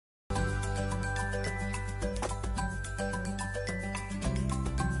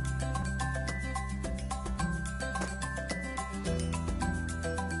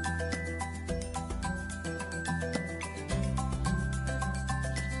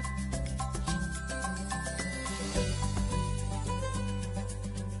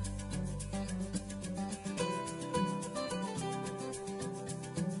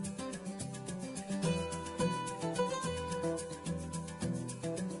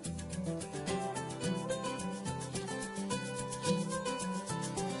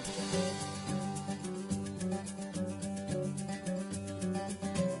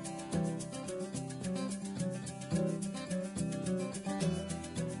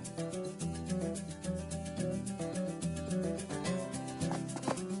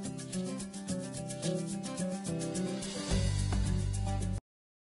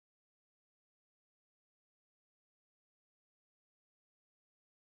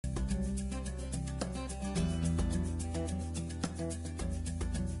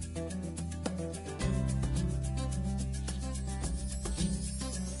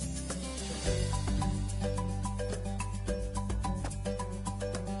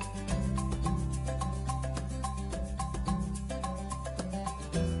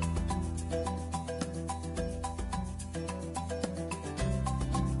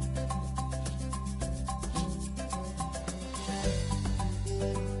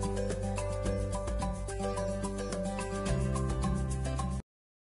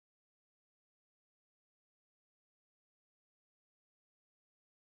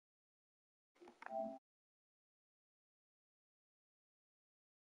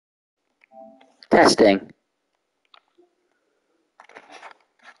Testing.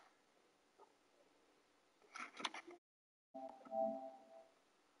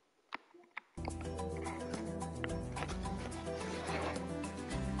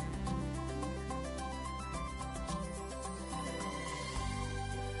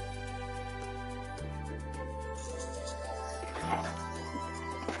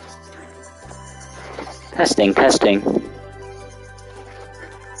 Testing, testing.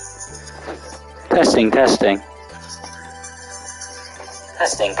 Testing, testing.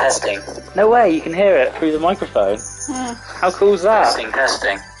 Testing, testing. No way, you can hear it through the microphone. Yeah. How cool is that? Testing,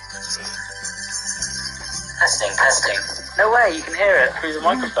 testing. Testing, testing. No way, you can hear it through the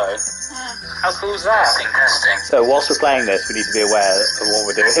microphone. Yeah. How cool is that? Testing, testing. So whilst we're playing this, we need to be aware of what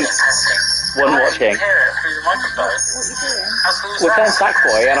we're doing. Testing, testing. One watching. What are you doing? How cool is we're playing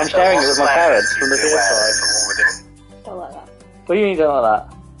Sackboy, and I'm sharing it with my parents from the theatre side. Don't like that. What do you mean you don't like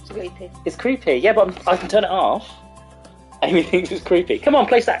that? It's creepy. It's creepy, yeah, but I can turn it off. Amy thinks it's creepy. Come on,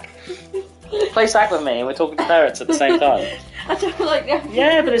 play Sack. Play Sack with me, and we're talking to parents at the same time. I don't like that.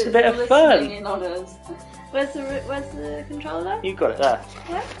 Yeah, but it's a bit of fun. In on us. Where's the controller? You got it there.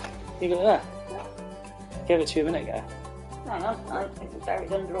 Where? You got it there. Gave it to you a minute ago. No, it's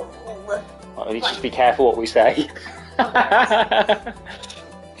buried under all the... Well, we need to just be careful what we say.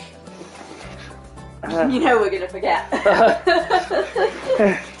 You know we're going to forget.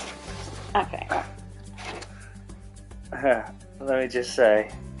 Okay. Let me just say,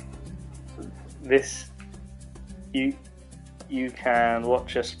 this, you can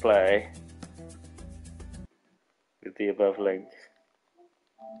watch us play with the above link.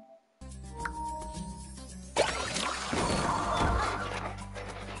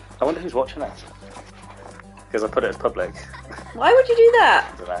 I wonder who's watching us. Because I put it as public. Why would you do that?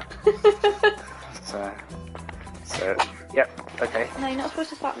 I don't know. So, yep, okay. No, you're not supposed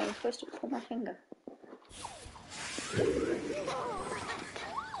to slap me. You're supposed to pull my finger.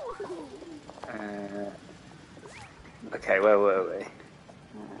 Okay, where were we?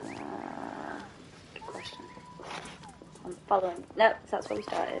 Good question. I'm following. No, that's where we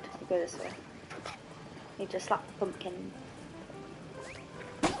started. You go this way. You just slap the pumpkin.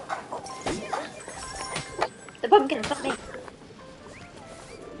 The pumpkin, not me.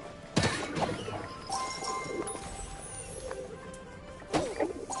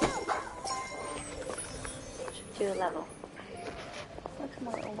 Should do a level. Look at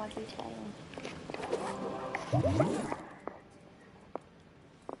my little waggy tail.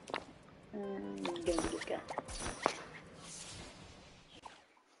 Go, just go.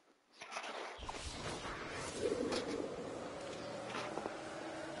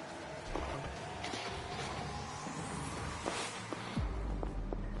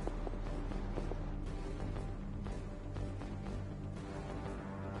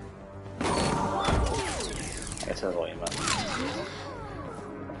 Sounds like you meant.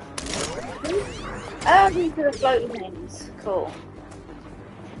 Oh, these are the floating things. Cool.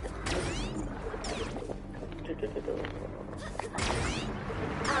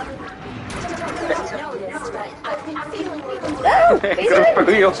 Oh, Go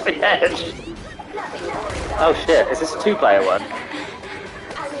through your edge. Oh shit, is this a two-player one?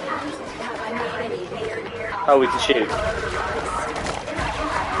 Oh, we can shoot.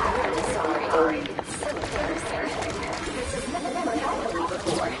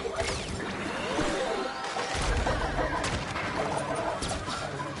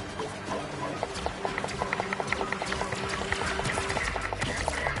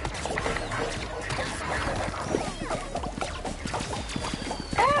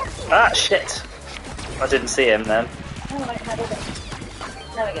 Ah, shit! I didn't see him then. There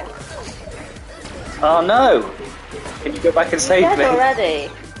we go. Oh no! Can you go back and save me? Already.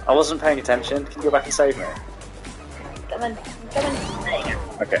 I wasn't paying attention. Can you go back and save me? Come in. Come in. There you go.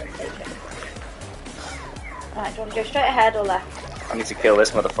 Okay. Alright, do you want to go straight ahead or left? I need to kill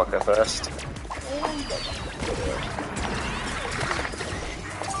this motherfucker first.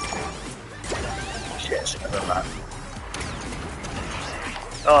 Shit, I should have done that.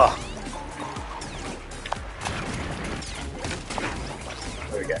 Oh!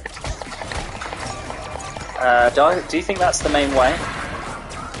 There we go. Do you think that's the main way?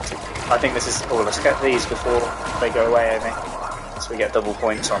 I think this is... Oh, let's get these before they go away, Amy. So we get double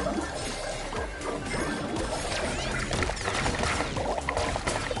points on them.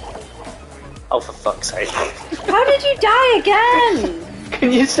 Oh, for fuck's sake. How did you die again?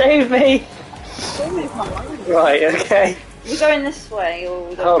 Can you save me? Right, okay. We're going this way, or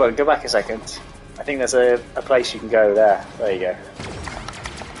we Hold on, go back a second. I think there's a place you can go there. There you go.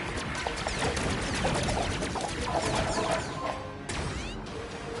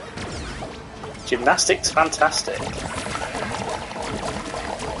 Gymnastics, fantastic.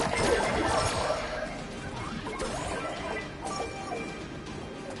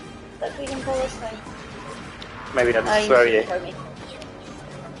 Let's we can pull this thing. Maybe I'll just throw you. Throw me.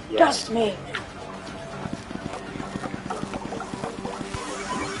 Yeah. Just me.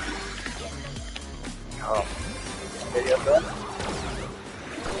 Oh.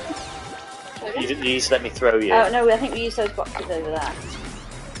 You just let me throw you. Oh no, I think we use those boxes over there.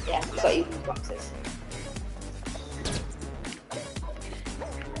 Yeah, we've got even boxes.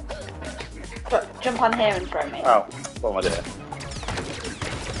 But jump on here and throw me. Oh, what am I doing?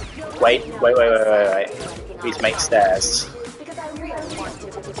 Wait. Please make stairs.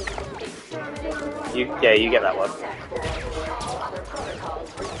 You get that one.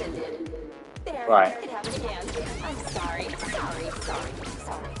 Right.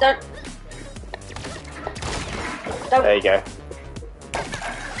 Don't. There you go.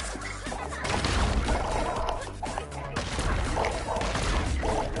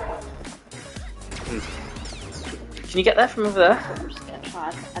 Can you get there from over there? I'm just gonna try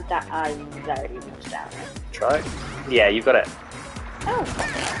and I'm very much down there. Try it. Yeah, you've got it. Oh,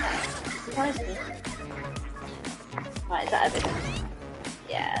 surprisingly. Right, is that everything?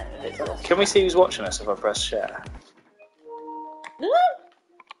 Yeah, it's a lot. Can we see who's watching us if I press share?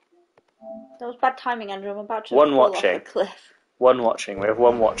 That was bad timing, Andrew. I'm about to One fall watching. off a cliff. One watching. We have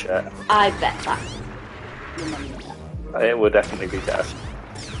one watcher. I bet that. It will definitely be Dad.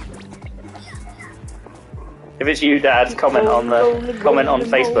 If it's you, Dad, comment on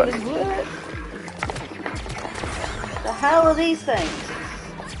Facebook. The hell are these things?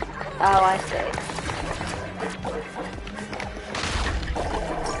 Oh, I see.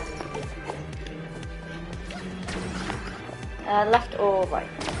 Left or right?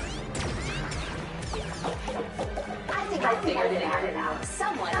 I figured it out.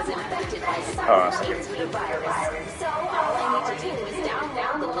 Someone is infected by Oh, virus. So all I need to do is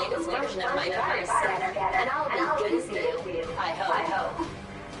download the latest version of my virus scanner, and I'll be good as new. I hope.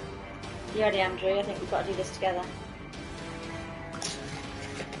 You ready, Andrew? I think we've got to do this together.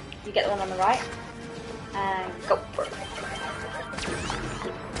 You get the one on the right, and go for it.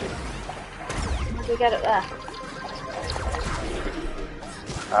 How do we get it there?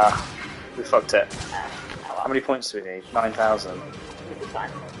 We fucked it. Oh, How many points do we need? 9,000. we'll be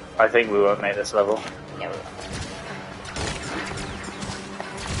fine. I think we won't make this level. Yeah, we will.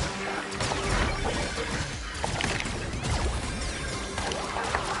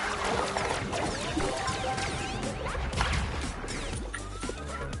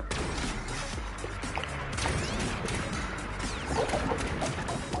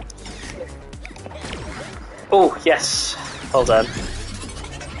 Oh, yes. Well done.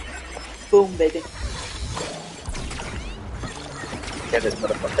 Boom, baby. Get this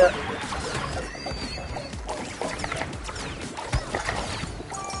motherfucker.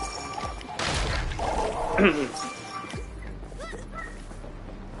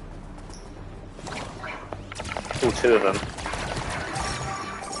 Oh, two of them.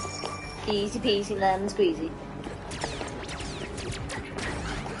 Easy peasy lemon squeezy.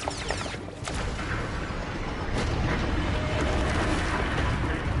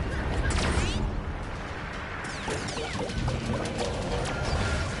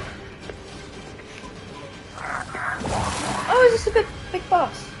 Oh, is this a big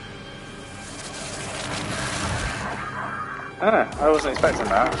boss? I wasn't expecting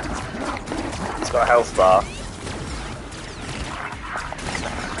that. It's got a health bar.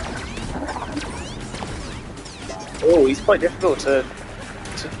 Oh, he's quite difficult to...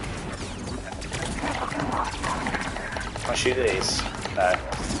 Can I shoot these? No.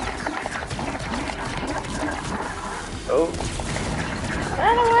 Oh.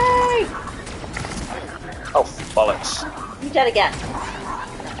 Run away! Oh, bollocks. You dead again.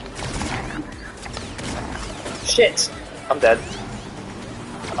 Shit! I'm dead.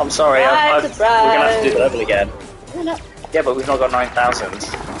 I'm sorry, Surprise, we're gonna have to do the level again. Oh, no. Yeah, but we've not got 9,000.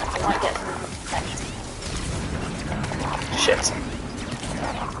 Might get some protection. Shit.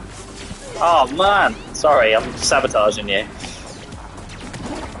 Oh man! Sorry, I'm sabotaging you.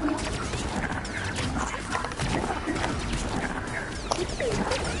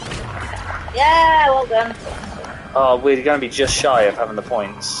 Yeah, well done. Oh, we're going to be just shy of having the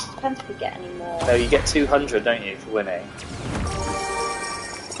points. Depends if we get any more. No, you get 200, don't you, for winning?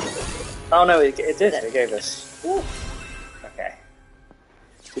 Oh no, it did. It gave us. Ooh. Okay.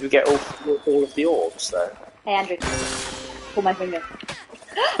 Did we get all of the orbs though? Hey Andrew, pull my finger.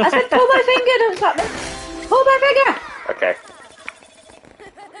 I said pull my finger, don't slap me. Pull my finger! Okay.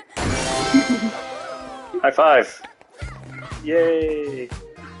 High five! Yay!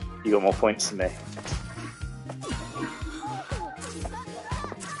 You got more points than me.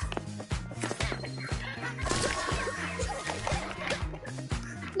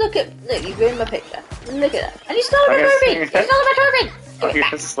 Look, you ruined my picture. Look at that. And you stole my trophy! You stole my trophy! I'm going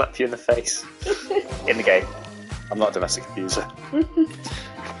to slap you in the face. In the game. I'm not a domestic abuser.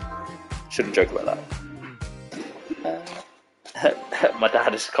 Shouldn't joke about that. My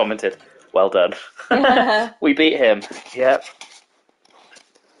dad has commented, well done. We beat him. Yep.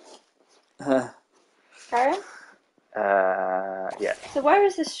 Carry on? Yeah. So where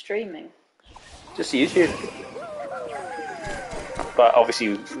is this streaming? Just YouTube. But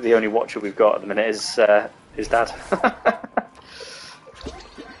obviously the only watcher we've got at the minute is his dad.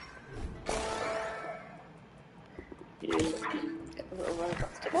 Get the little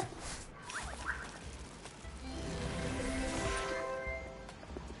robot sticker.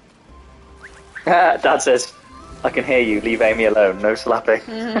 Dad says, I can hear you, leave Amy alone, no slapping.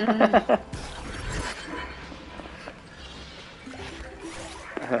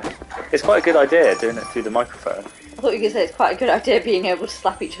 It's quite a good idea doing it through the microphone. I thought you were going to say it's quite a good idea being able to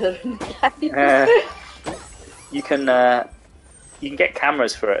slap each other in the game. You can get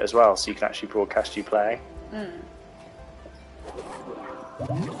cameras for it as well, so you can actually broadcast you playing.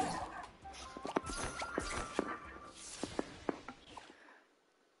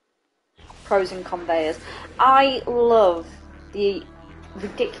 Pros and conveyors. I love the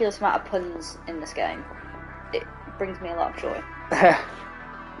ridiculous amount of puns in this game. It brings me a lot of joy.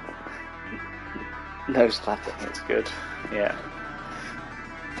 No slapping, it's good. Yeah.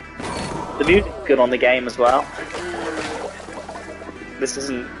 The music's good on the game as well. This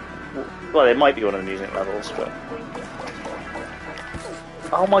isn't... Well, it might be one of the music levels, but...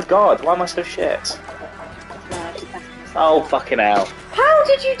 Oh my god, why am I so shit? Oh, fucking hell. How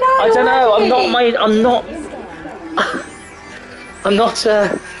did you die? I don't know, already? I'm not,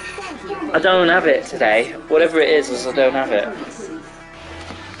 I don't have it today. Whatever it is I don't have it.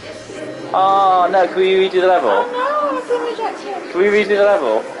 Oh no, can we redo the level? Oh no, I've been rejected. Can we redo the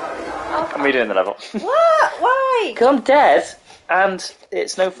level? Oh. I'm redoing the level. What? Why? Because I'm dead, and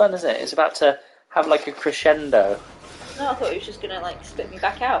it's no fun, is it? It's about to have like a crescendo. No, I thought he was just gonna like spit me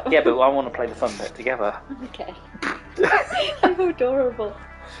back out. Yeah, but I want to play the fun bit together. Okay. How adorable.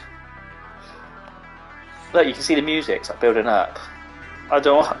 Look, you can see the music's like building up. I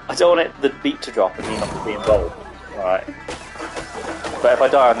don't want the beat to drop and me not to be involved. Alright. But if I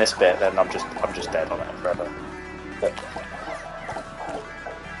die on this bit, then I'm just dead on it forever. But...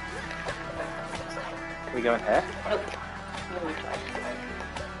 Can we go in here? Nope.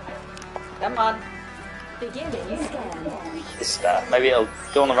 Come on. Beginning scan. This maybe it'll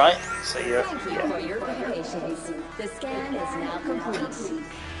go on the right. So you're... Thank you for your patience. The scan is now complete.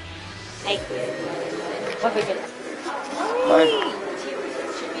 Hey. What we gonna? Fine.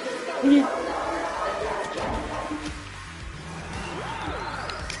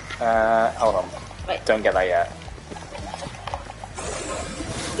 Hold on. Wait. Don't get that yet.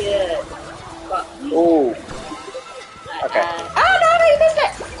 Good. What? Ooh. Okay. Oh no, you missed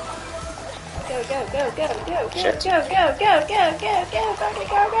it! Go. Shit. Go.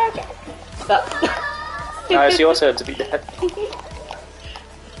 Stop. No, it's your turn to be dead.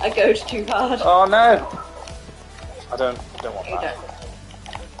 I goes too hard. Oh no! I don't want You that.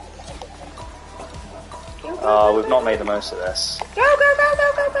 don't. Oh, we've not made the most of this. Go.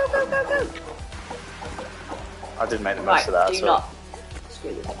 I didn't make the most Right, of that do at all. not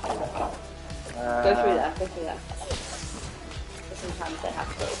screw this up. Go through there. Sometimes they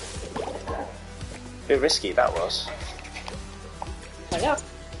have to. A bit risky that was. Hurry up.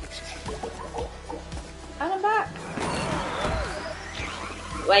 And I'm back.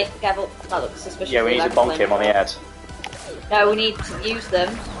 Wait, careful. That looks suspicious. Yeah, we need to bonk him on the head. No, we need to use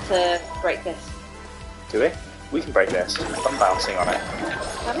them to break this. Do we? We can break this. I'm bouncing on it.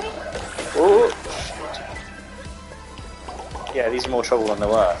 Can we? Ooh. Yeah, these are more trouble than they're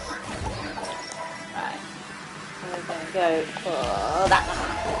worth. Right. We're going to go for that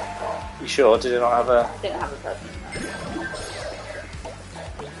one. You sure? Did it not have a... Didn't have a present.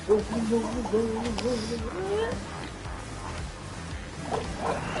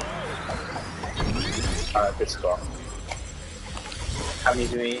 Alright, good spot. How many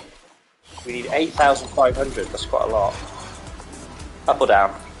do we need? We need 8,500, that's quite a lot. Up or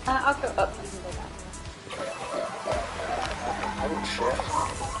down? I'll go up. You can go down. Oh shit.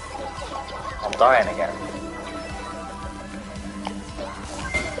 I'm dying again.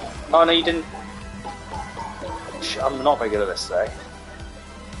 Oh no, you didn't... I'm not very good at this today.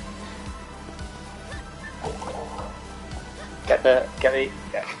 Get the...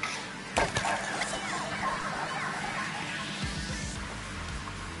 Yeah.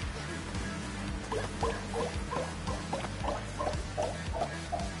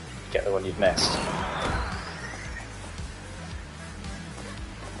 get the one you've missed.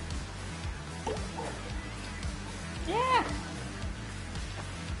 Yeah.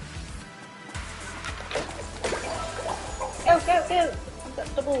 Go, go, go! I've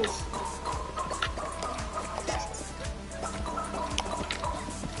got doubles.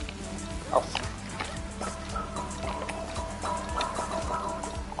 Oh.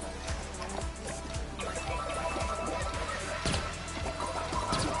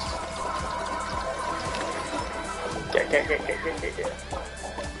 Get.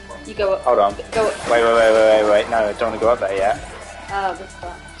 You go up. Hold on. Go up. Wait. No, I don't want to go up there yet. Oh, this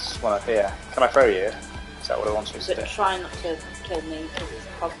that. Just one up here. Can I throw you? Is that what it wants me to do? But try not to kill me because it's a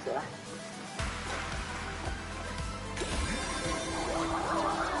cogs there.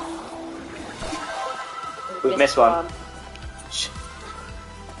 We've missed one.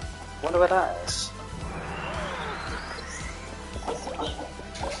 Wonder where that is.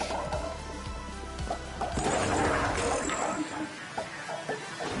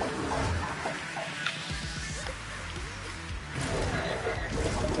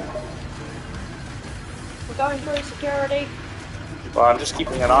 We're going through security. Well, I'm just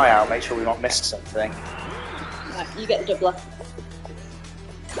keeping an eye out, make sure we've not missed something. Right, you get the doubler.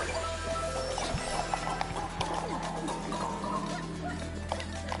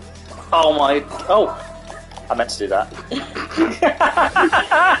 Oh my... Oh! I meant to do that.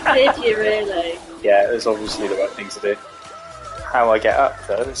 Did you really? Yeah, it was obviously the right thing to do. How I get up,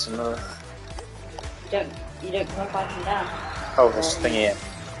 though, is another... You don't come up, I come down. Oh, this thingy here.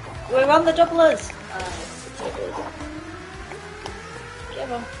 We're on the doublers!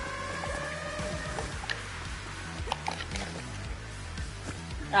 Give on.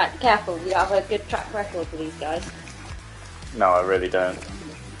 Right, careful, you have a good track record for these guys. No, I really don't.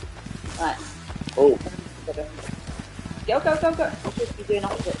 Right. Oh, Go. You're supposed to be doing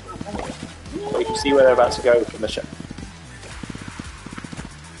opposite. we can see where they're about to go from the ship.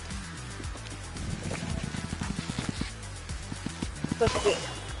 Supposed to do it.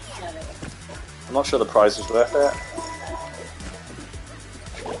 No. I'm not sure the prize was worth it.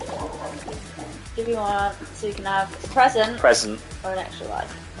 Give you one so you can have a present Present. or an extra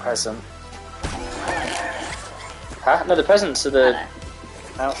life. Present. Huh? No, the presents are the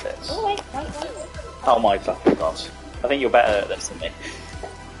outfits. Oh, wait. Oh my fucking god. I think you're better at this than me.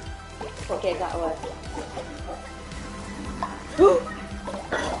 What gave that away?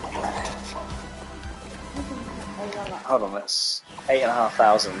 Hold on, that's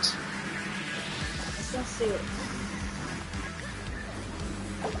 8,500. Let's go see it.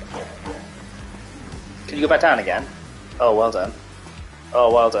 Can you go back down again? Oh, well done.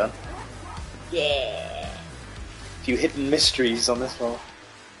 Oh, well done. Yeah. A few hidden mysteries on this one.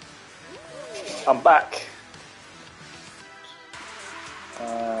 I'm back.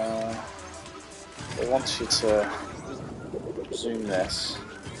 They want you to zoom this,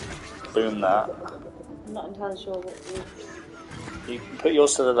 boom that. I'm not entirely sure what You can put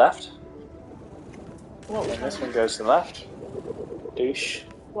yours to the left, what we're and this trying one goes to the left. Douche.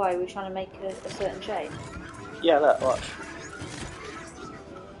 Why, are we trying to make a certain shape? Yeah, look, watch.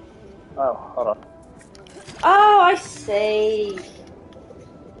 Oh, hold on. Oh, I see.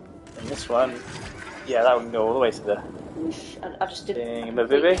 And this one, yeah, that one can go all the way to the I just did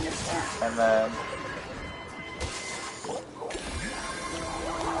thingamabibby, and then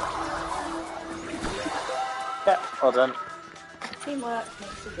yeah, well done. Teamwork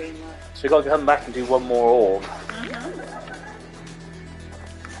makes the dream work. So we got to come back and do one more orb.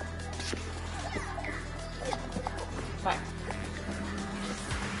 Right.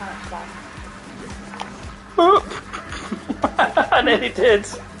 How much back? I nearly did.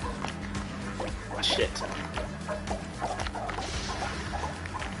 Shit.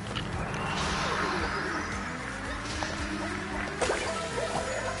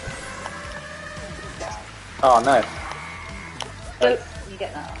 Oh no. Go. You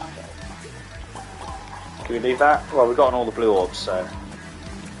get that. I'll get it. Can we leave that? Well, we've gotten all the blue orbs, so.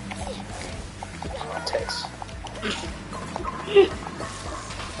 Tits.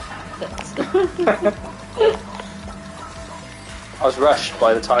 I was rushed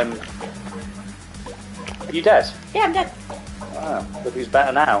by the time. Are you dead? Yeah, I'm dead. Ah, look who's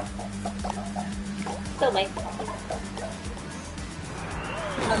better now. Still me.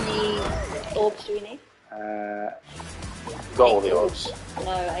 How many orbs do we need? Got all the orbs.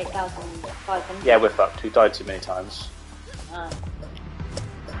 No, 8,500. Yeah, we're fucked. We died too many times. Ah.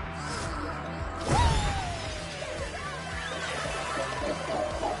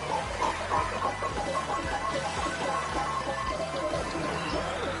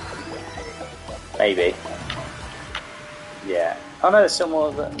 Maybe. Yeah. Oh no, there's still more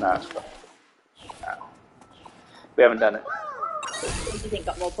of it. No, it's fine. No. We haven't done it. Who do you think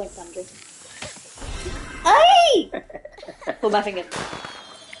got more points, Andrew? Hey! Pull my finger.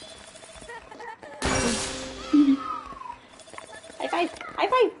 High five! High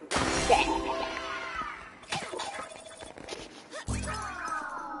five! Yeah.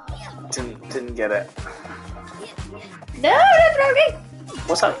 Didn't get it. No, don't throw me!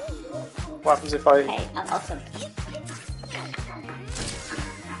 What's that? What happens if I... Hey, I'm awesome.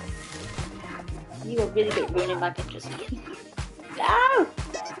 You are really good at ruining my pictures. No!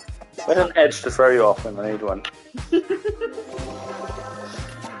 Where's an edge to throw you off when I need one?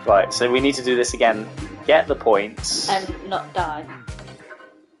 Right, so we need to do this again. Get the points. And not die.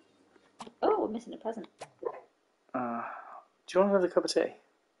 Oh, we're missing a present. Do you want another cup of tea?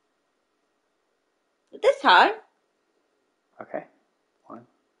 This time? Okay, fine.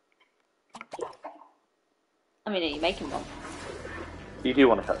 I mean, are you making one? You do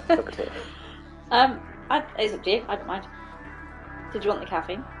want a cup of tea? It's up to you. I don't mind. Did you want the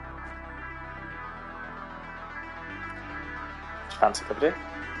caffeine? Fancy cup of tea?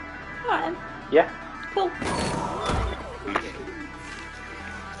 Alright then. Yeah. Cool.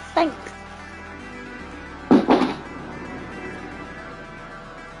 Thanks.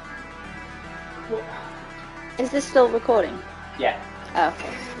 Is this still recording? Yeah. Oh,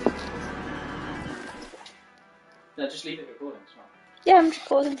 okay. No, just leave it recording. It's fine. Yeah, I'm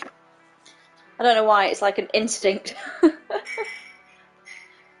recording. I don't know why, it's like an instinct. Whew.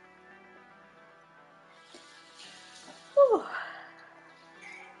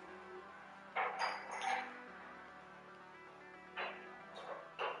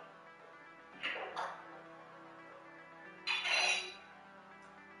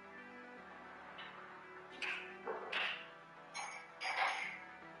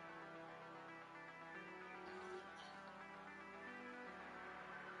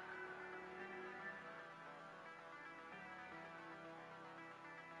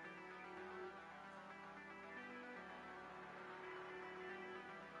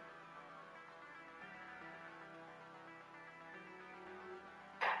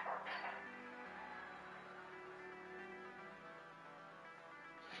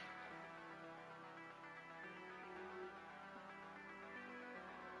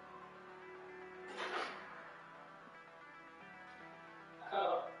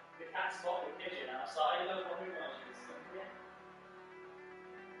 Oh, the cat spotted the pigeon outside. I was wondering why she was something.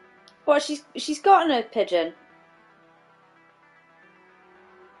 What, she's gotten a pigeon?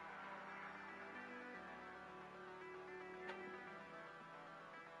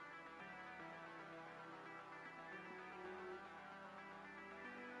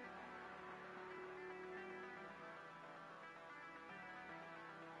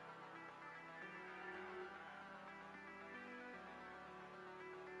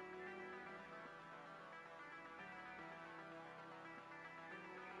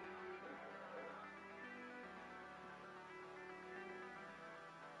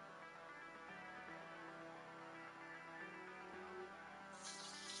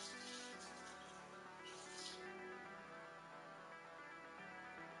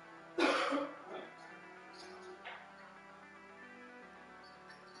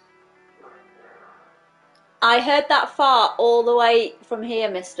 I heard that fart all the way from here,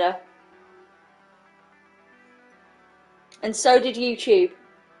 mister. And so did YouTube. I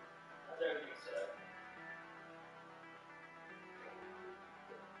don't think so.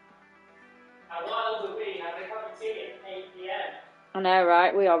 How wild are we having a cup of tea at 8 PM? I know,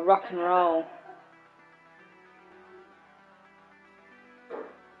 right? We are rock and roll.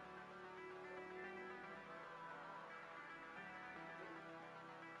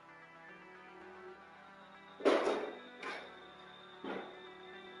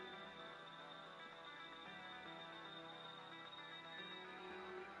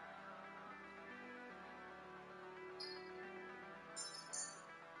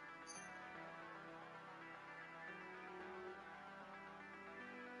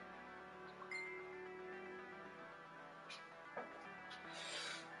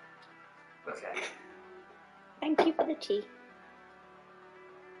 Okay. Thank you for the tea.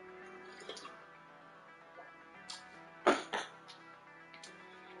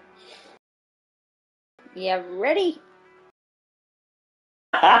 Yeah, ready?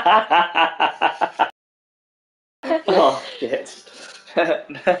 Oh, shit.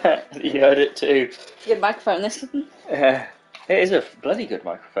 You heard it too. Good microphone, this. It is a bloody good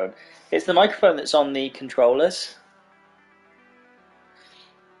microphone. It's the microphone that's on the controllers.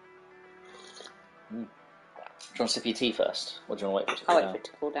 Do you want to sip your tea first? Or do you want to wait for it to cool I'll wait down? for it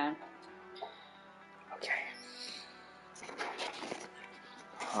to cool down. Okay.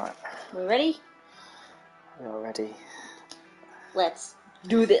 Alright, We ready? we are ready. Let's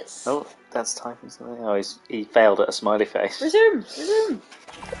do this. Oh, that's typing something. Oh, he failed at a smiley face. Resume. Resume.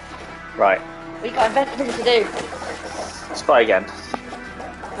 Right, We got invented to do. let's try again.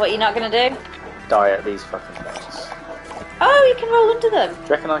 What are you not gonna do? Die at these fucking things. Oh, you can roll under them. Do you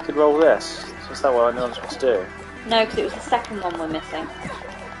reckon I could roll this? Is that what I know I'm supposed to do? No, because it was the second one we're missing.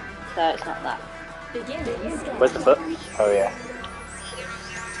 So it's not that. Where's the foot? Oh yeah.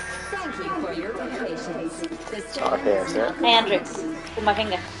 Thank you for your patience. It's not up here, is it? Hey Andrew, pull my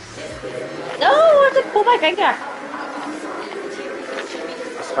finger. No, I have to pull my finger.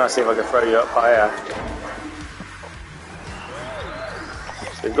 I was trying to see if I could throw you up higher.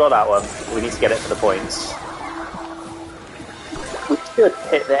 So we've got that one. We need to get it for the points. We should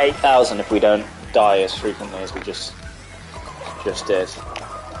hit the 8,000 if we don't die as frequently as we just did.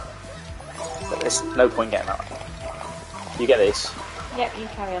 But there's no point getting that. You get these. Yep, you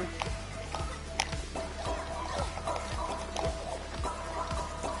carry on.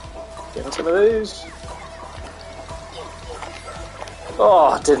 Give me some of these.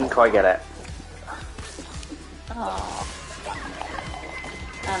 Oh, didn't quite get it. Oh.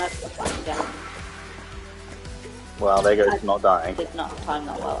 And I yeah. Well, there goes not dying. Did not time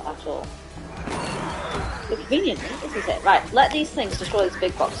that well at all. But conveniently, this is it. Right, let these things destroy this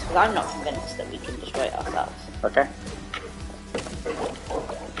big box, because I'm not convinced that we can destroy it ourselves. Okay.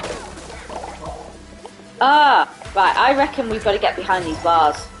 Ah! Right, I reckon we've got to get behind these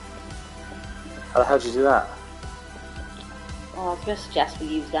bars. How the hell did you do that? Well, I was going to suggest we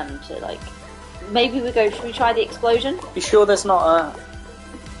use them to, like... Maybe should we try the explosion? You sure there's not a...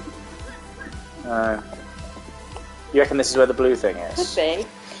 No. You reckon this is where the blue thing is? Could be.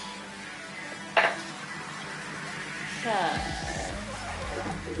 So...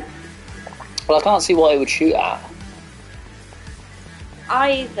 Well, I can't see what it would shoot at.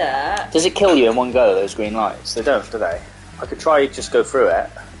 Either... Does it kill you in one go, those green lights? They don't, do they? I could try just go through it.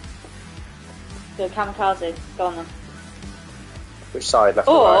 Go kamikaze. Go on then. Which side, left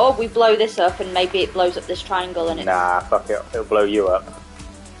or right? Or we blow this up and maybe it blows up this triangle and it's... Nah, fuck it. It'll blow you up.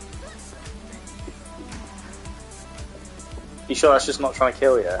 You sure that's just not trying to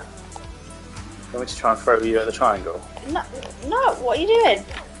kill you? You want me to try and throw you at the triangle? No, what are you doing?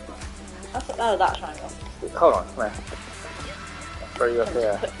 Oh, that triangle. Hold on, come here. I'll throw you up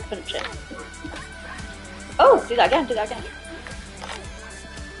here. Punch it. Oh, do that again.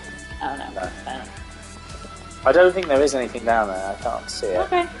 Oh no. No. I don't think there is anything down there. I can't see it.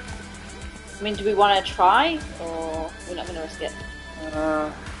 Okay. I mean, do we want to try, or we're not going to risk it?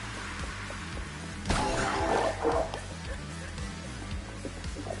 I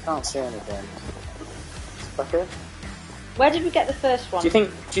can't see anything. Fuck it. Where did we get the first one? Do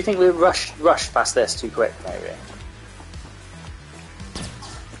you think we rushed past this too quick? Maybe.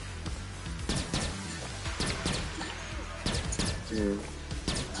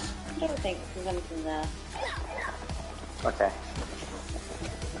 I don't think there's anything there. Okay.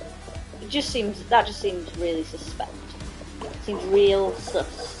 That just seems really suspect. Seems real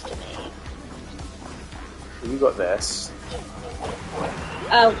sus to me. You got this.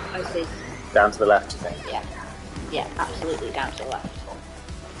 Oh, I see. Down to the left, you think? Yeah. Yeah, absolutely down to the left.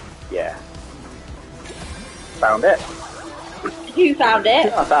 Yeah. Found it. You found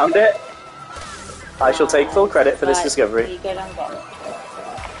it? I found it. I shall take full credit for this Right, discovery. You go down the bottom.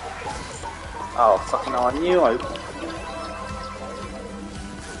 Oh, fucking hell, I knew I...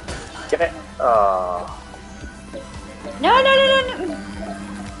 Get it? Oh. No!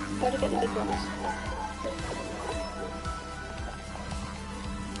 Gotta get the big ones.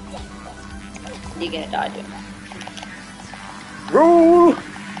 You're gonna die doing that. Rule!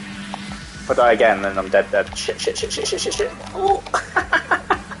 If I die again, then I'm dead. Shit. Oh.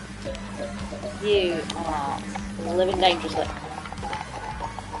 You are living dangerously.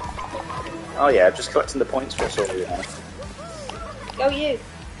 Oh yeah, just collecting the points for us all. Yeah. Go you!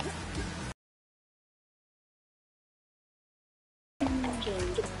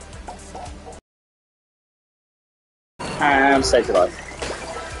 And save your life.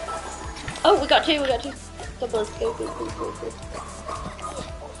 Oh, we got two. Double. Go.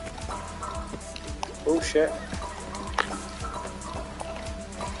 Oh shit.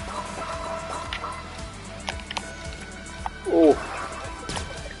 Oh.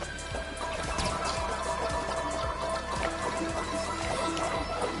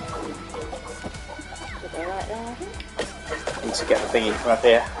 Right there, I think. Need to get the thingy from up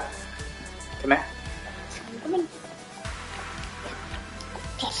here. Come here. Come on.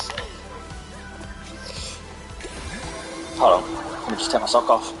 Hold on. Let me just take my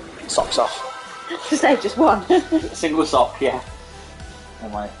socks off. Just say just one. Single sock, yeah. Or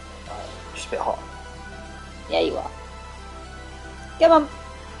am I just a bit hot? Yeah, you are. Come on.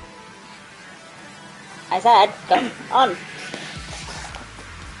 I said, come on.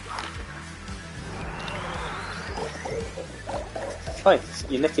 Right,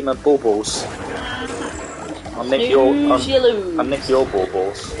 you're nicking my baubles. I'll nick your. Snooze, you lose. I'll nick your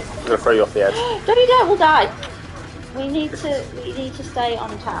baubles. I'm gonna throw you off the edge. Don't you dare, we'll die. We need to stay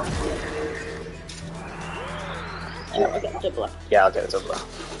on tap. Oh, I'll get the doubler. Yeah, I'll get the doubler.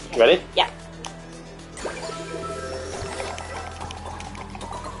 You ready? Yeah.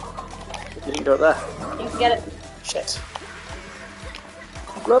 You can go up there. You can get it. Shit.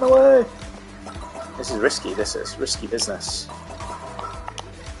 Run away! This is risky, this is risky business.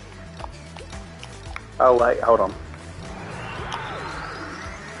 Oh wait, hold on.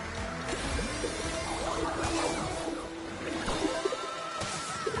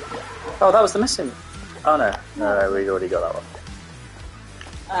 Oh, that was the missing. Oh no, no, we already got that one.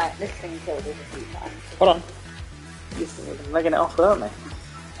 Alright, this thing killed us a few times. Hold on. You're legging it off without me.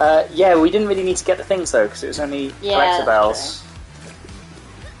 Yeah, we didn't really need to get the things though, because it was only collector bells.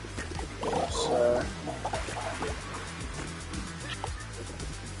 So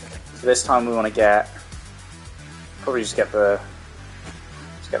this time we want to get probably just get the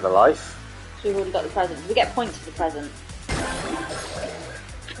life. So we've already got the present. We get points for the present.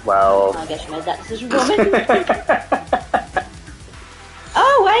 Well, I guess you made that decision for me.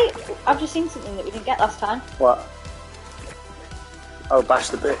 Oh wait, I've just seen something that we didn't get last time. what? Oh, bash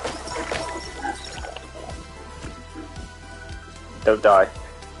the bit. Don't die.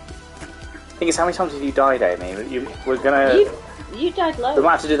 Thing is, how many times have you died, Amy? We're gonna. You died low. We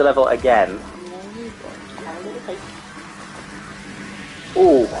might have to do the level again. No, you don't. Have a little taste.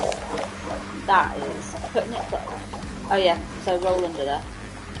 Ooh. That is putting it close. Oh yeah, so roll under there.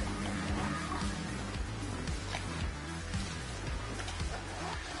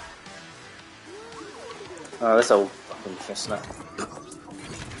 Oh, this old fucking chestnut.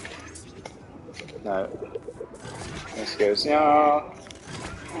 No. This goes yeah.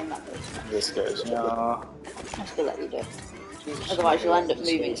 And that goes. This goes yeah. I'll still let you do. Otherwise you'll end up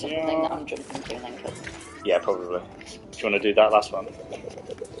moving something that I'm jumping to and then kill. Yeah, probably. Do you want to do that last one?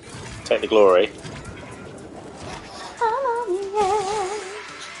 Take the glory.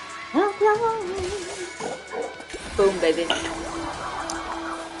 Boom, baby.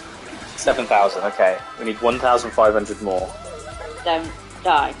 7,000, okay. We need 1,500 more. Don't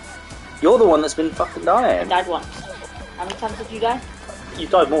die. You're the one that's been fucking I dying. died once. How many times did you die?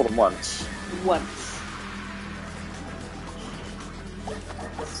 You've died more than once. Once.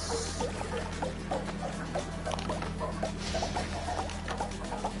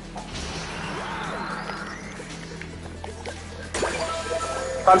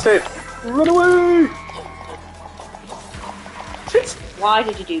 Time 2. Run away! Shit! Why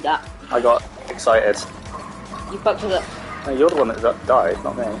did you do that? I got excited. You fucked us up. No, you're the one that died,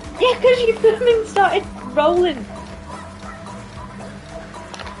 not me. Yeah, because you fucking started rolling.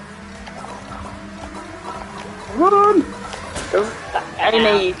 Run! Go.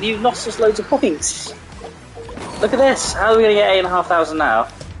 Amy, you've lost us loads of points. Look at this. How are we going to get 8,500 now?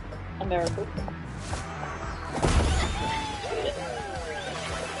 A miracle.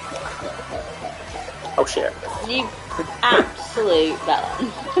 Oh shit. You absolute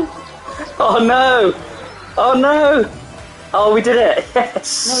bellend. Oh no! Oh no! Oh, we did it!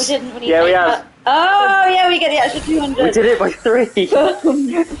 Yes! No, we didn't. When you Yeah, we take have. that- Oh, yeah, we get the extra 200. We did it by 3!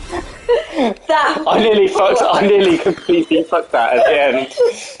 That. I nearly completely fucked that at the end.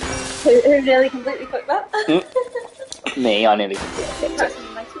 Who nearly completely fucked that? Me, I nearly completely fucked it. That's one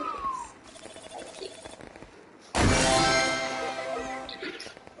of my secrets.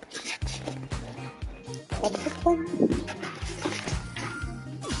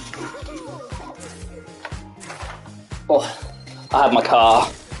 Oh, I had my car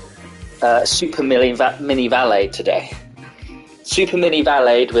super mini valet today. Super mini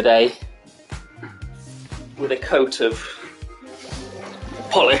valet with a coat of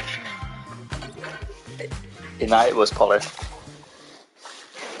polish. In that it was polished.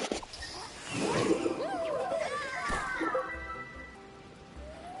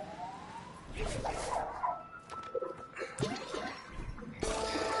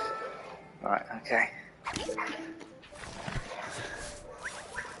 Right, okay.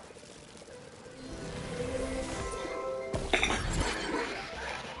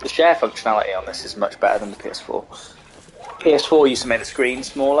 The share functionality on this is much better than the PS4. PS4 used to make the screen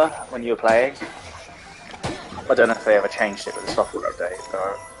smaller when you were playing. I don't know if they ever changed it with the software update,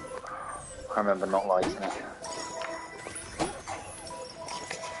 but I remember not liking it.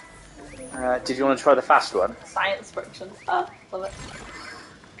 Did you want to try the fast one? Science fiction. Oh, love it.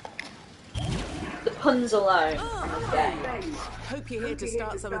 puns alone in this game. Hope you're here to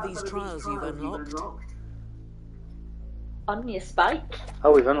start some of these trials you've unlocked. On your spike.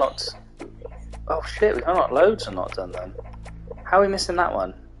 Oh, we've unlocked... Oh shit, we've unlocked loads and not done them. How are we missing that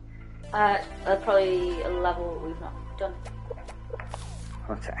one? Probably a level we've not done.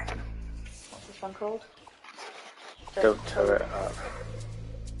 Okay. What's this one called? Don't tear it up.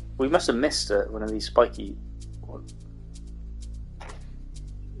 We must have missed one of these spiky...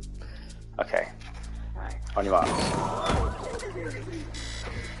 Okay. Right. On your mark.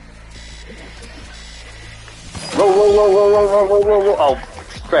 Whoa, whoa, whoa, whoa, whoa, whoa, whoa, whoa, whoa. Oh,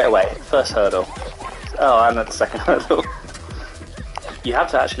 straight away. First hurdle. Oh, and then the second hurdle. You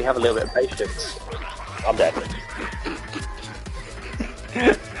have to actually have a little bit of patience. I'm dead.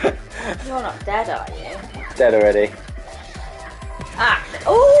 You're not dead, are you? Dead already. Ah!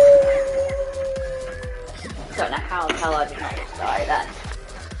 Ooh! Don't know how the hell I did not just die then.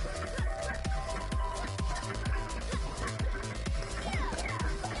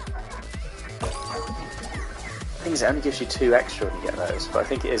 The thing is, it only gives you 2 extra when you get those, but I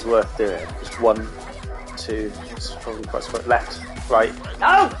think it is worth doing. Just 1, 2, it's probably quite split. Left, right.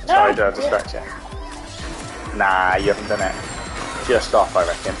 No! Sorry, don't distract you. Nah, you haven't done it. Just off, I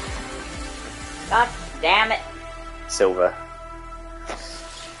reckon. God damn it. Silver.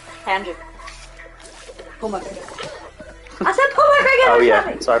 Hey, Andrew. Pull my finger. I said pull my finger! Oh that's yeah,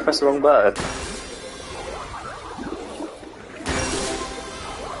 funny. sorry, I pressed the wrong button.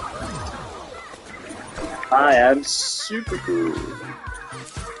 I am super cool.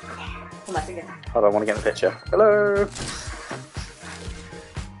 Pull my finger. Hold on, I want to get in the picture. Hello!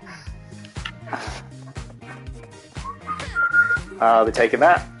 I'll be taking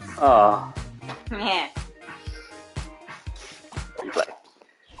that. Oh, Yeah. you play.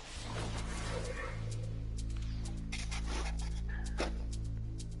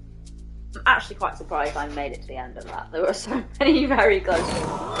 I'm actually quite surprised I made it to the end of that. There were so many very close ones.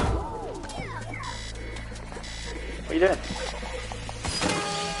 What are you doing?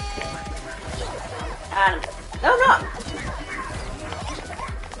 And... No, I'm not!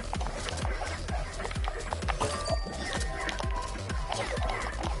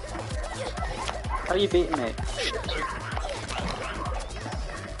 How are you beating me?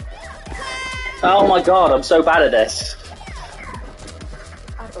 Oh my god, I'm so bad at this.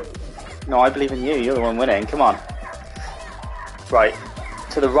 I believe in you. No, I believe in you. You're the one winning. Come on. Right.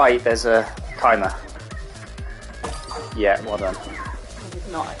 To the right, there's a timer. Yeah, well done. I did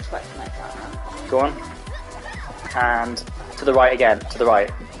not expect to make that. Go on. And to the right again. To the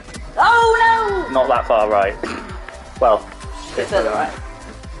right. Oh no! Not that far right. Well, It's further right.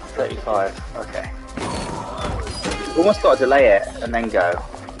 35. Okay. You've almost got to delay it and then go.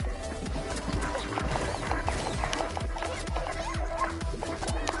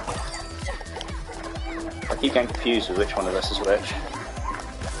 I keep getting confused with which one of us is which.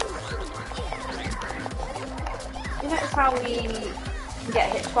 You notice how we can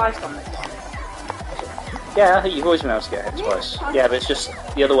get hit twice on this one? Yeah, I think you've always been able to get hit Yeah, twice. I- Yeah, but it's just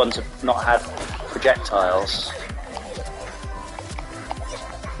the other ones have not had projectiles.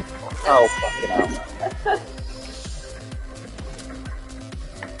 Oh, fucking hell.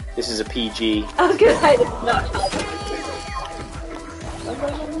 This is a PG. I was gonna say this is not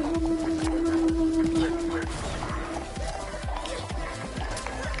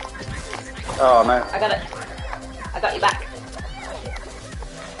Oh no. I got it. I got you back.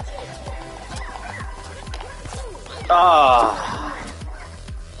 Ah.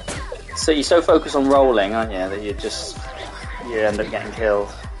 So you're so focused on rolling, aren't you, that you end up getting killed.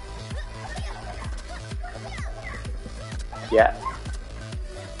 Yeah.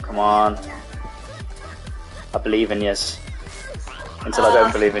 Come on. I believe in yous. Until I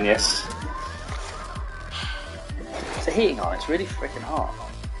don't believe in yous. It's the heating on, it's really freaking hot.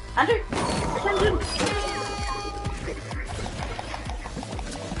 Andrew! Andrew!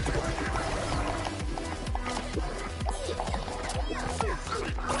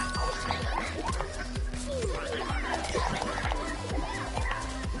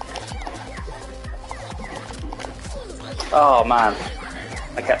 Oh man.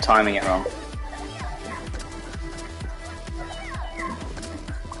 I kept timing it wrong.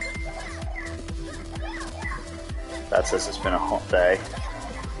 That says it's been a hot day.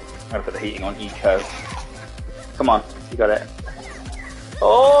 I'm gonna put the heating on eco. Come on, you got it.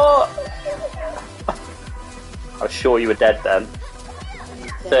 Oh! I was sure you were dead then.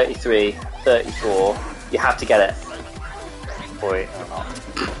 33, 34. You have to get it. Boy, or not.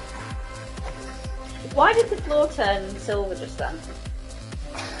 Why did the floor turn silver just then?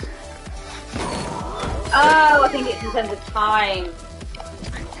 Oh, I think it's in terms of time.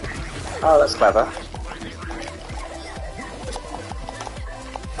 Oh, that's clever.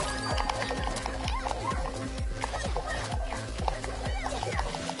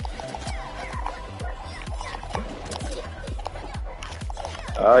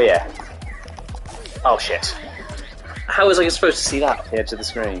 Oh yeah. Oh shit. How was I supposed to see that at the edge of the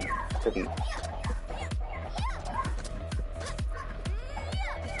screen? Couldn't.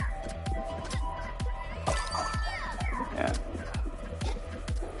 Yeah.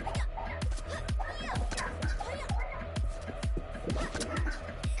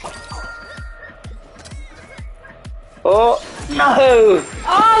 Oh no!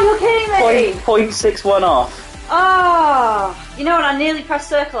 Oh, you're kidding me! 0.61 off. Oh, you know when I nearly pressed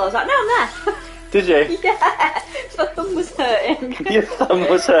circle, I was like, no, I'm there. Did you? Yeah, my thumb was hurting. Your thumb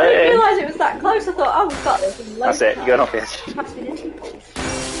was I hurting. didn't realise it was that close. I thought, oh, we've got this. That's it. You're going off the edge. Pass me the teapot.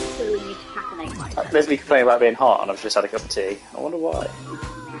 So we need to caffeinate myself. There's me complaining about being hot, and I've just had a cup of tea. I wonder why.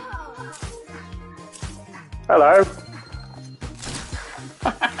 Hello.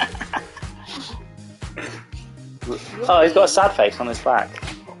 Oh, he's got a sad face on his back.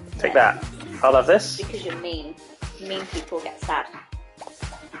 Take that. I'll have this. Because you're mean. Mean people get sad.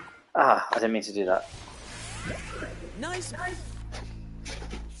 Ah, I didn't mean to do that. Nice.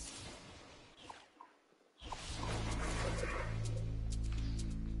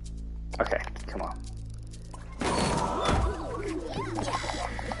 Okay, come on.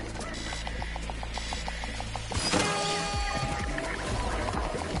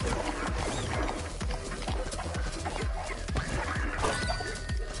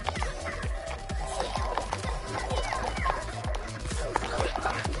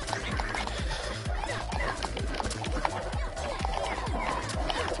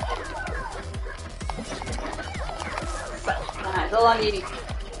 Nice, all on you.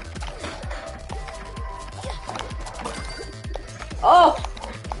 Oh!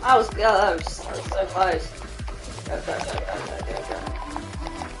 That was so close. Go.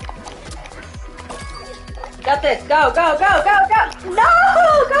 Got this, go! No!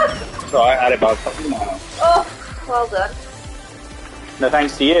 Go! Right, I had it by Oh, well done. No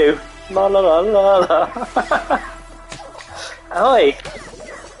thanks to you. La la la la la. Oi!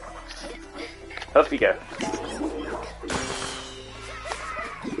 Off you go.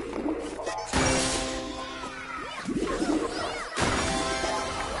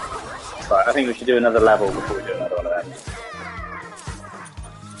 Right, I think we should do another level before we do another one of them.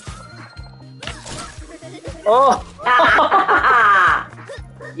 Oh!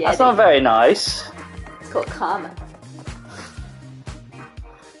 Yeah, That's not very nice. it's called karma.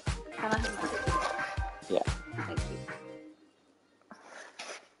 Can I have that? Yeah. Thank you.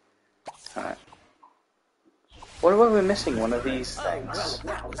 Alright. What about we're missing one of these things?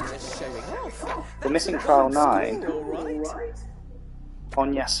 Well, that was just showing off. We're missing trial 9. All right.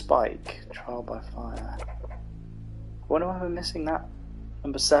 Onya Spike, trial by fire. What am I missing that?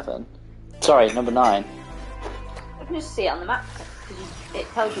 Number 7? Sorry, number 9. You can just see it on the map. It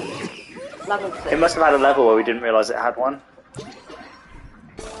tells you level 6. It must have had a level where we didn't realise it had one.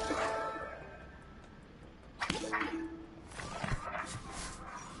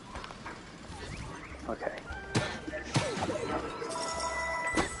 Okay.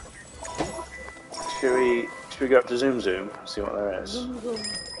 Should we go up to Zoom Zoom and see what there is?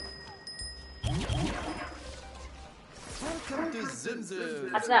 Welcome to Zoom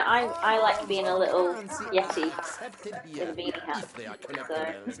Zoom. I don't know, I like being a little yeti Accepted with here, a beanie hat. if they are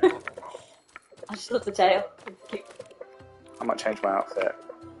So I just love the tail. I might change my outfit.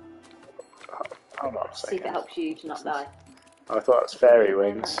 Hold on a See if it second. helps you to not die. Oh, I thought it was fairy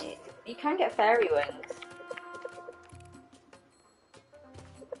wings. You can get fairy wings.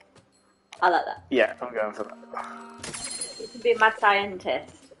 I like that. Yeah, I'm going for that. You can be a mad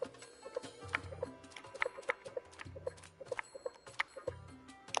scientist.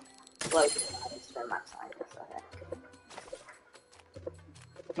 Loads of science for a mad scientist, I think.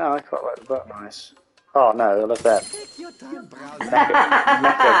 No, I quite like the button eyes. Oh no, I love them. Take your time browsing.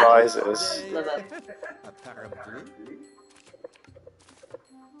 Mecha visors. Love it. Apparently.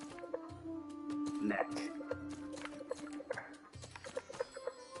 Neck.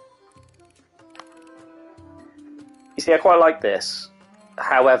 You see, I quite like this.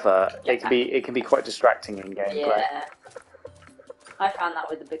 However, it can be quite distracting in gameplay. Yeah. I found that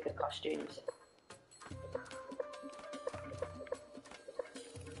with the bigger costumes.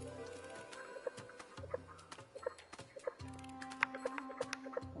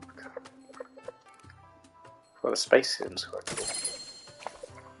 Well, the space sim's quite cool.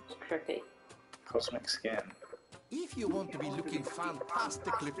 It's trippy. Cosmic skin. If you want to be looking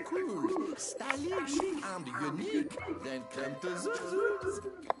fantastically cool, stylish, and unique, then come to Zoom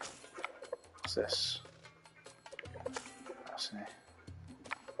Zoom. What's this? Let's see.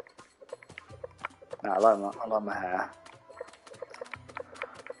 No, I like my hair.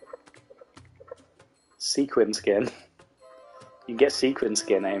 Sequin skin. You can get sequin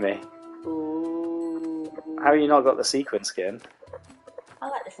skin, Amy. Ooh. How have you not got the sequin skin? I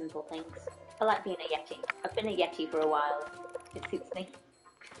like the simple things. I like being a Yeti. I've been a Yeti for a while. It suits me.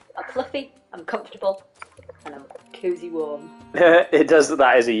 I'm fluffy, I'm comfortable, and I'm cozy warm. It does.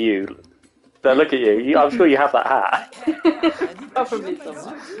 That is a you. But look at you. I'm sure you have that hat. Probably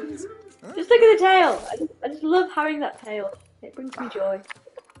somewhere. Just look at the tail. I just love having that tail. It brings me joy.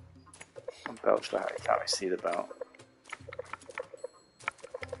 I'm belched out. I can't really see the belt.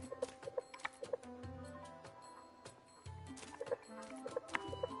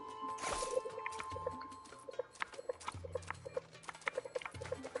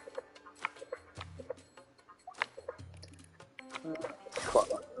 Quite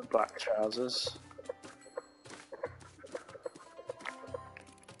like the black trousers.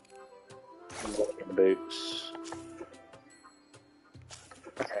 Walking boots.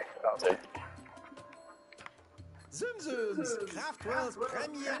 Okay, that'll do. Zoom Zooms, Craftwell's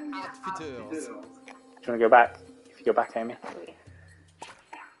premier outfitters. Do you want to go back? If you go back, Amy.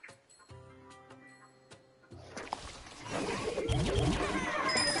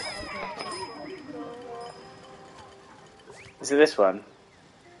 Is it this one?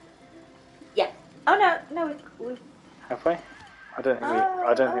 Yeah. Oh no, we. Have we? I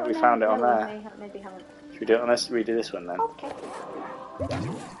don't think we found it on there. Maybe haven't. Should we do it on this? Redo this one then. Okay.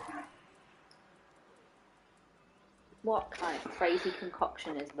 What kind of crazy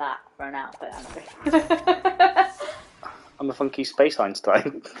concoction is that for an outfit, Andrew? I'm a funky space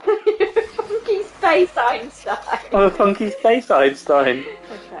Einstein. Funky space Einstein. I'm a funky space Einstein.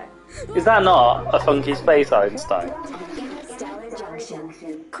 Okay. Is that not a funky space Einstein?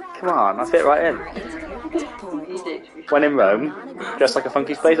 Come on, I fit right in. You do. When in Rome, dressed like a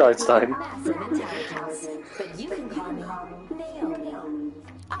funky space Einstein. But you can call me Naomi.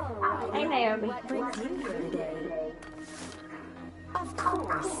 Alright. Hey Naomi. What brings you here today? Of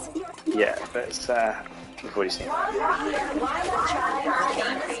course. Yeah, but it's we've already seen it. Why not try our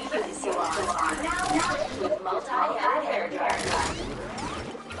famous cuties you are? Now with multi-headed hair dryer.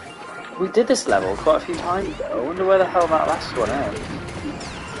 We did this level quite a few times though. I wonder where the hell that last one is.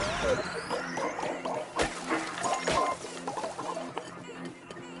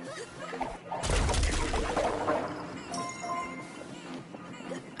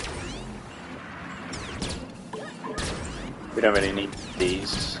 We don't really need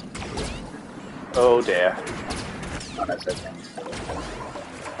these. Oh dear. Oh, that's okay.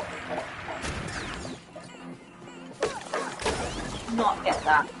 Not get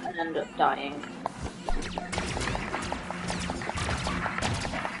that and end up dying.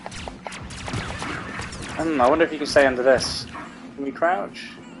 I wonder if you can stay under this. Can we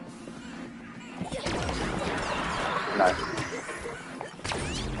crouch? No.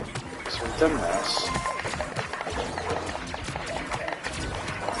 So we've done this.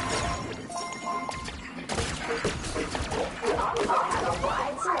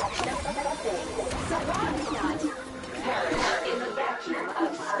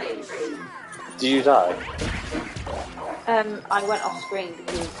 Did you die? I went off screen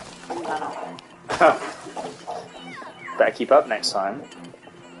because I ran off. Better keep up next time.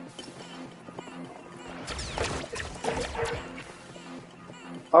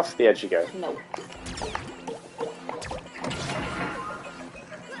 Off the edge you go. No.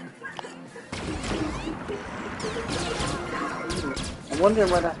 I'm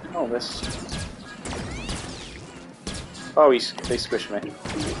wondering where that. Oh, this. Oh, they squished me.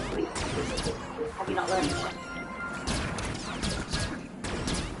 Have you not learned it?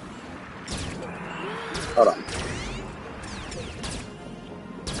 Hold on.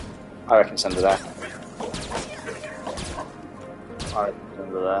 I reckon it's under there. I reckon it's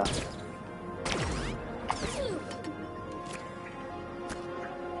under there.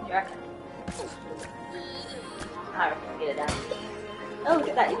 You reckon? I reckon we get it down. Oh, look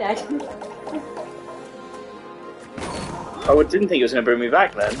at that, you died. I didn't think it was going to bring me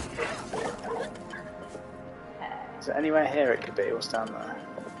back then. Is there anywhere here it could be? What's down there?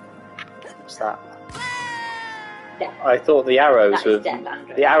 What's that? Death. I thought the arrows That were is death,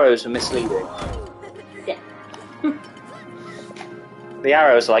 Andrew. the arrows were misleading. Death. The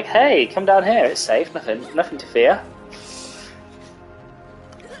arrows are like, hey, come down here, it's safe, nothing to fear.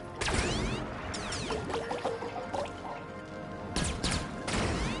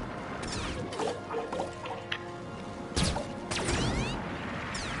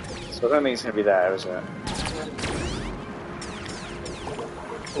 So I don't think it's going to be there, is it?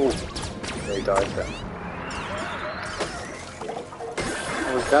 Oh, he died then.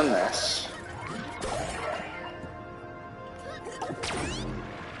 Well, we've done this.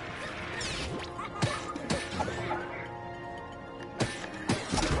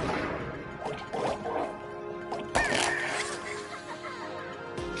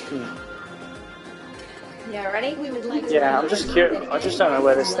 Ready? We would like to Yeah, I'm just curious. I just don't know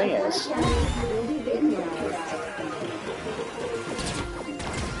where this thing is.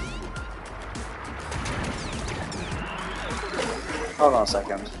 Hold on a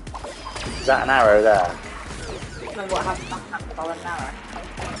second. Is that an arrow there? Remember what happened last time with Bow and Arrow?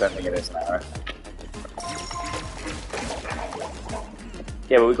 I don't think it is an arrow.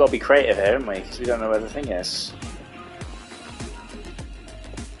 Yeah, but we've got to be creative here, haven't we? Because we don't know where the thing is.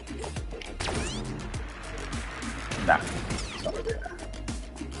 Nah, it's not there.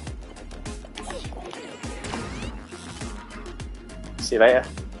 See you later.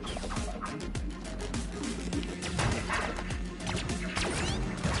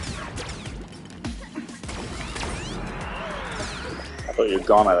 I thought you were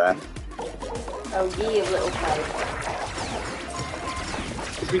goner then. Oh, ye of little place.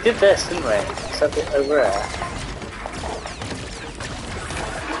 We did this, didn't we? Set it over there.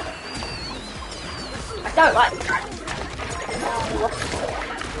 I don't like that.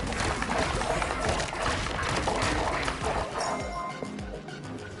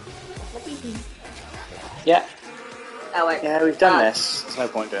 Yeah. Oh wait. Yeah, we've done this. There's no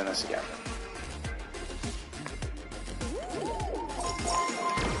point doing this again.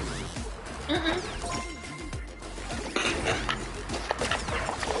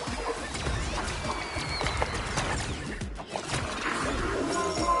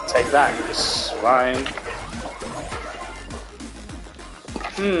 Take that, swine.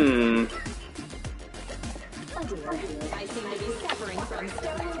 I seem to be suffering from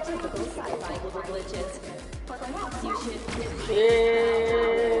stereotypical sci-fi little glitches. Perhaps you should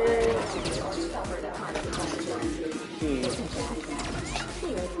suffer the consequences.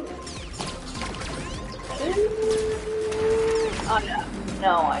 I have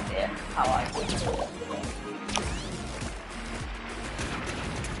no idea how I would.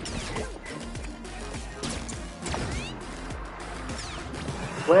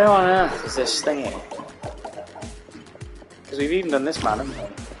 Where on earth is this thingy? Because we've even done this man, haven't we?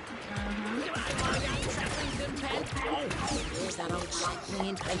 There's that old sickening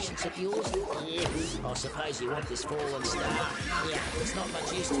impatience of yours. Yeah, I suppose you want this fallen star. Yeah, it's not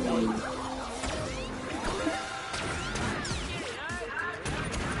much use to me.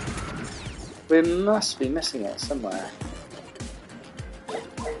 We must be missing it somewhere.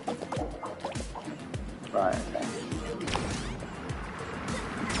 Right, okay.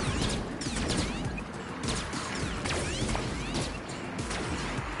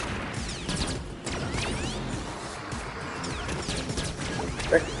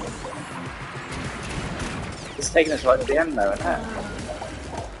 It's taking us right to the end though, isn't it?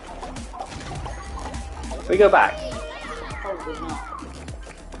 We go back. Probably not.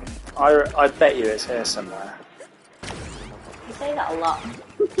 I bet you it's here somewhere. You say that a lot.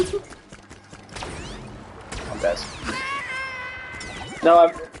 I'm dead.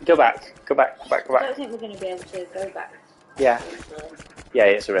 No, go back. Go back. Go back. Go I back. don't think we're going to be able to go back. Yeah. Yeah,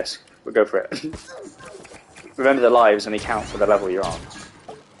 it's a risk. We'll go for it. Remember the lives only count for the level you're on.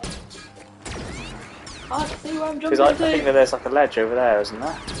 I can see where I'm Because jumping I think that there's like a ledge over there, isn't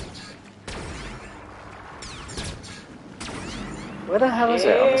there? Where the hell is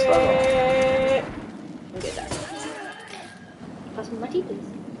it on this level? We'll get that. Have some money, please.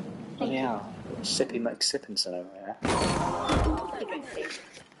 Thank Yeah. Sippy McSippinson over there. you.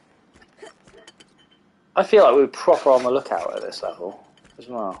 I feel like we were proper on the lookout at this level as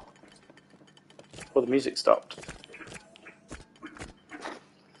well. Before the music stopped.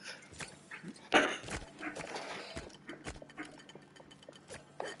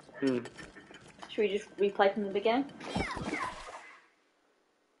 Should we just replay from the beginning?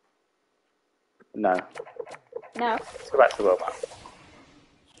 No. No. Let's go back to the world map.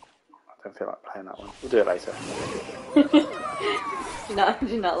 I don't feel like playing that one. We'll do it later. No, I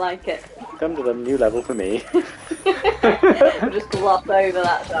do not like it. Come to the new level for me. We'll just gloss over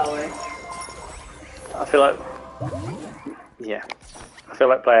that, shall we? I feel like... Yeah. I feel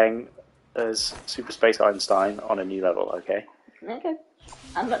like playing as Super Space Einstein on a new level, okay? Okay.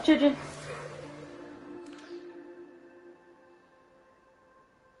 I'm not judging.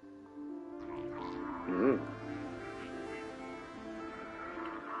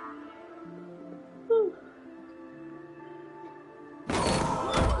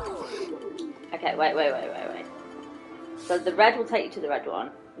 Okay, wait. So the red will take you to the red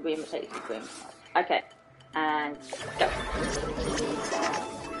one, the green will take you to the green one. Okay, and go.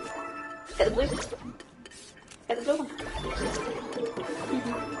 Get the blue. Get the blue one.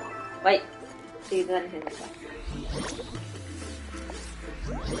 Wait, see if there's anything this way.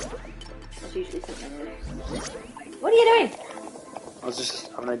 There's usually something in it. What are you doing? I was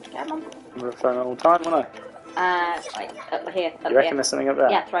just having Come on. a fun old time, wasn't I? Right, up here. Up You reckon here. there's something up there?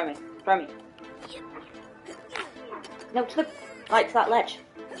 Yeah, throw me. Throw me. No, to the right, to that ledge.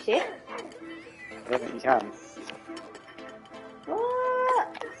 You see it? I don't think you can.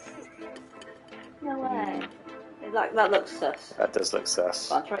 What? No way. That looks sus. That does look sus.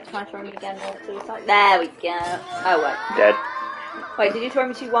 Go on, try to throw me again more to the side. There we go. Oh, wait. Dead. Wait, did you throw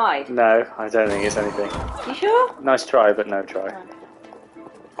me too wide? No, I don't think it's anything. You sure? Nice try, but no try.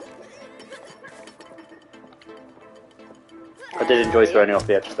 I did enjoy throwing you off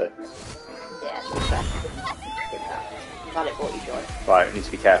the edge though. Yeah, it's fair. I'm glad it brought you joy. Right, we need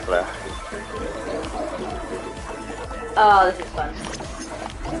to be careful there. Oh, this is fun.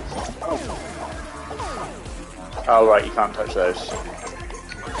 Oh right, you can't touch those.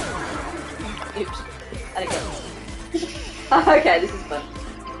 Oops. And again. Okay, this is fun.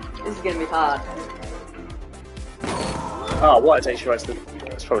 This is gonna be hard. Oh, what? It takes you right to the...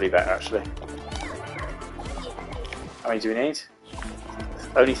 That's probably better, actually. How many do we need?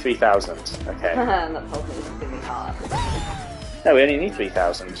 Only 3,000. Okay. That tells me this is gonna be hard. No, we only need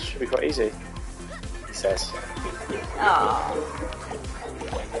 3,000. Should be quite easy. He says. Oh.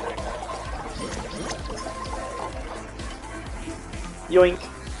 Yoink.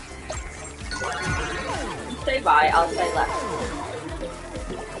 Stay right, I'll stay left.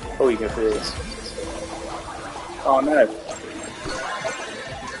 Oh, you go through this. Oh no.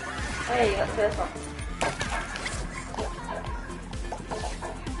 Hey, you got the first one.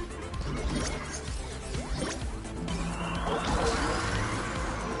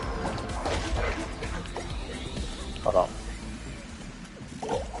 Hold on.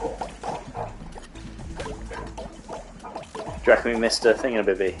 Do you reckon we missed a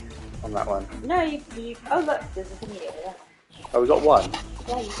thingamabibby on that one? No, you. Oh, look, there's a thing here. Yeah. Oh, we got one.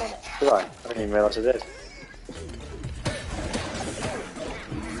 Yeah, you got it. Did I? I didn't even realise I did.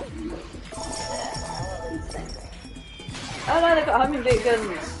 Oh no, they've got homing boot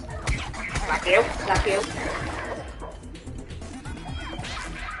guns. Smack you, smack you.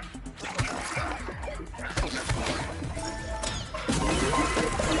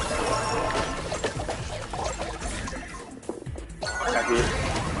 Thank you.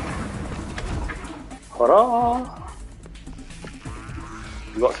 Hurrah!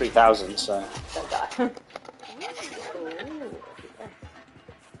 We got 3,000, so. Don't die.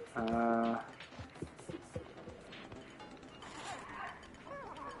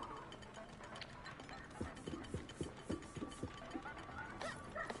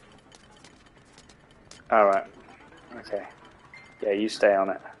 Alright. Okay. Yeah, you stay on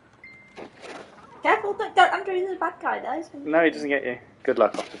it. Careful, don't, Andrew is a bad guy, though. No, he doesn't get you. Good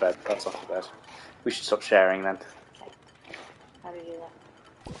luck off to bed. That's off to bed. We should stop sharing then. Okay. How do you do that?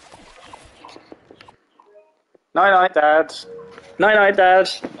 Night night, Dad. Night night, Dad.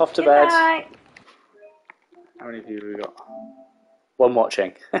 Off to bed. Night. How many people have we got? One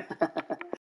watching.